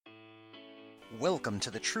Welcome to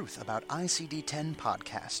the Truth About ICD-10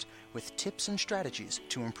 podcast, with tips and strategies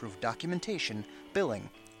to improve documentation, billing,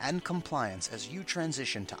 and compliance as you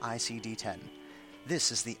transition to ICD-10. This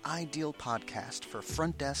is the ideal podcast for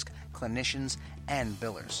front desk, clinicians, and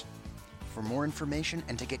billers. For more information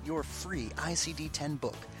and to get your free ICD-10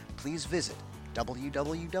 book, please visit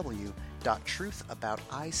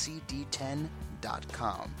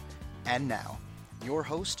www.truthabouticd10.com. And now, your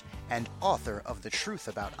host and author of The Truth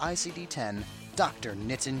About ICD-10, Dr.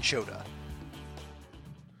 Nitin Chhoda.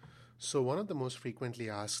 So one of the most frequently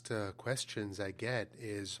asked questions I get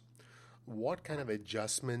is, what kind of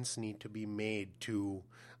adjustments need to be made to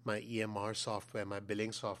my EMR software, my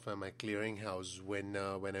billing software, my clearinghouse when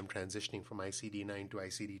I'm transitioning from ICD-9 to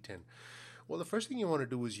ICD-10? Well, the first thing you want to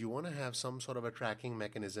do is you want to have some sort of a tracking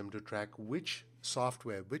mechanism to track which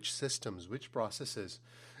software, which systems, which processes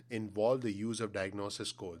involve the use of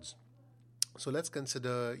diagnosis codes. So let's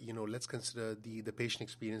consider the patient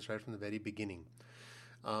experience right from the very beginning.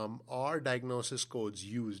 Are diagnosis codes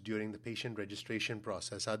used during the patient registration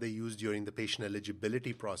process? Are they used during the patient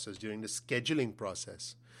eligibility process, during the scheduling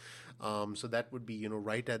process? So that would be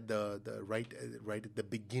right at the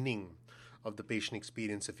beginning of the patient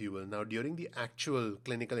experience, if you will. Now, during the actual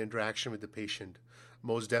clinical interaction with the patient,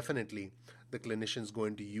 most definitely the clinician is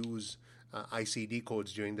going to use ICD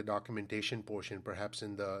codes during the documentation portion, perhaps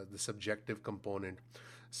in the subjective component,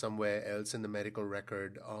 somewhere else in the medical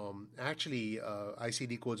record.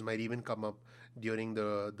 ICD codes might even come up during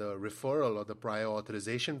the referral or the prior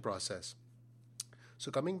authorization process.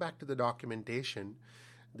 So coming back to the documentation,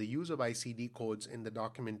 the use of ICD codes in the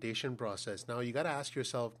documentation process. Now you got to ask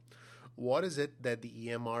yourself, what is it that the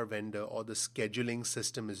EMR vendor or the scheduling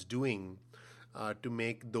system is doing to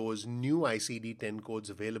make those new ICD-10 codes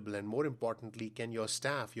available? And more importantly, can your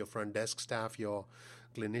staff, your front desk staff, your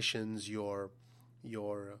clinicians, your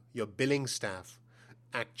billing staff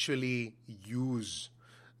actually use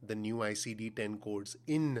the new ICD-10 codes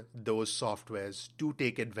in those softwares to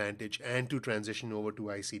take advantage and to transition over to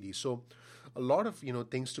ICD? So a lot of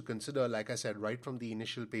things to consider, like I said, right from the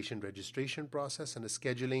initial patient registration process and the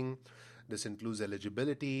scheduling. This includes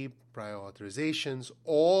eligibility, prior authorizations,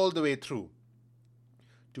 all the way through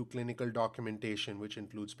to clinical documentation, which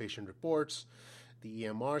includes patient reports, the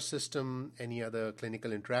EMR system, any other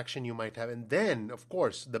clinical interaction you might have, and then, of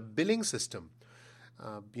course, the billing system.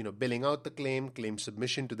 Billing out the claim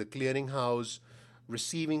submission to the clearinghouse,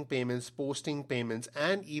 receiving payments, posting payments,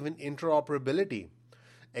 and even interoperability,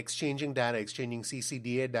 exchanging data, exchanging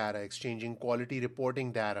CCDA data, exchanging quality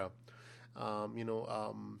reporting data,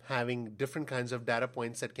 having different kinds of data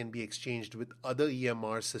points that can be exchanged with other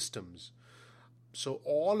EMR systems. So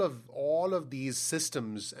all of these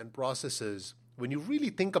systems and processes, when you really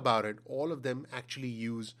think about it, all of them actually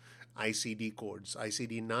use ICD codes.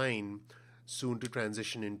 ICD-9 soon to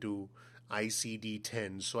transition into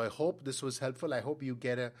ICD-10. So I hope this was helpful. I hope you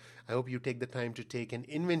take the time to take an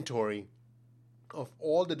inventory of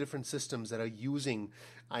all the different systems that are using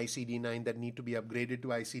ICD-9 that need to be upgraded to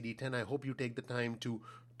ICD-10. I hope you take the time to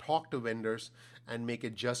talk to vendors and make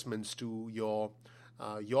adjustments to your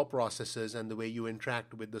processes and the way you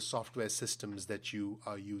interact with the software systems that you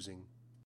are using.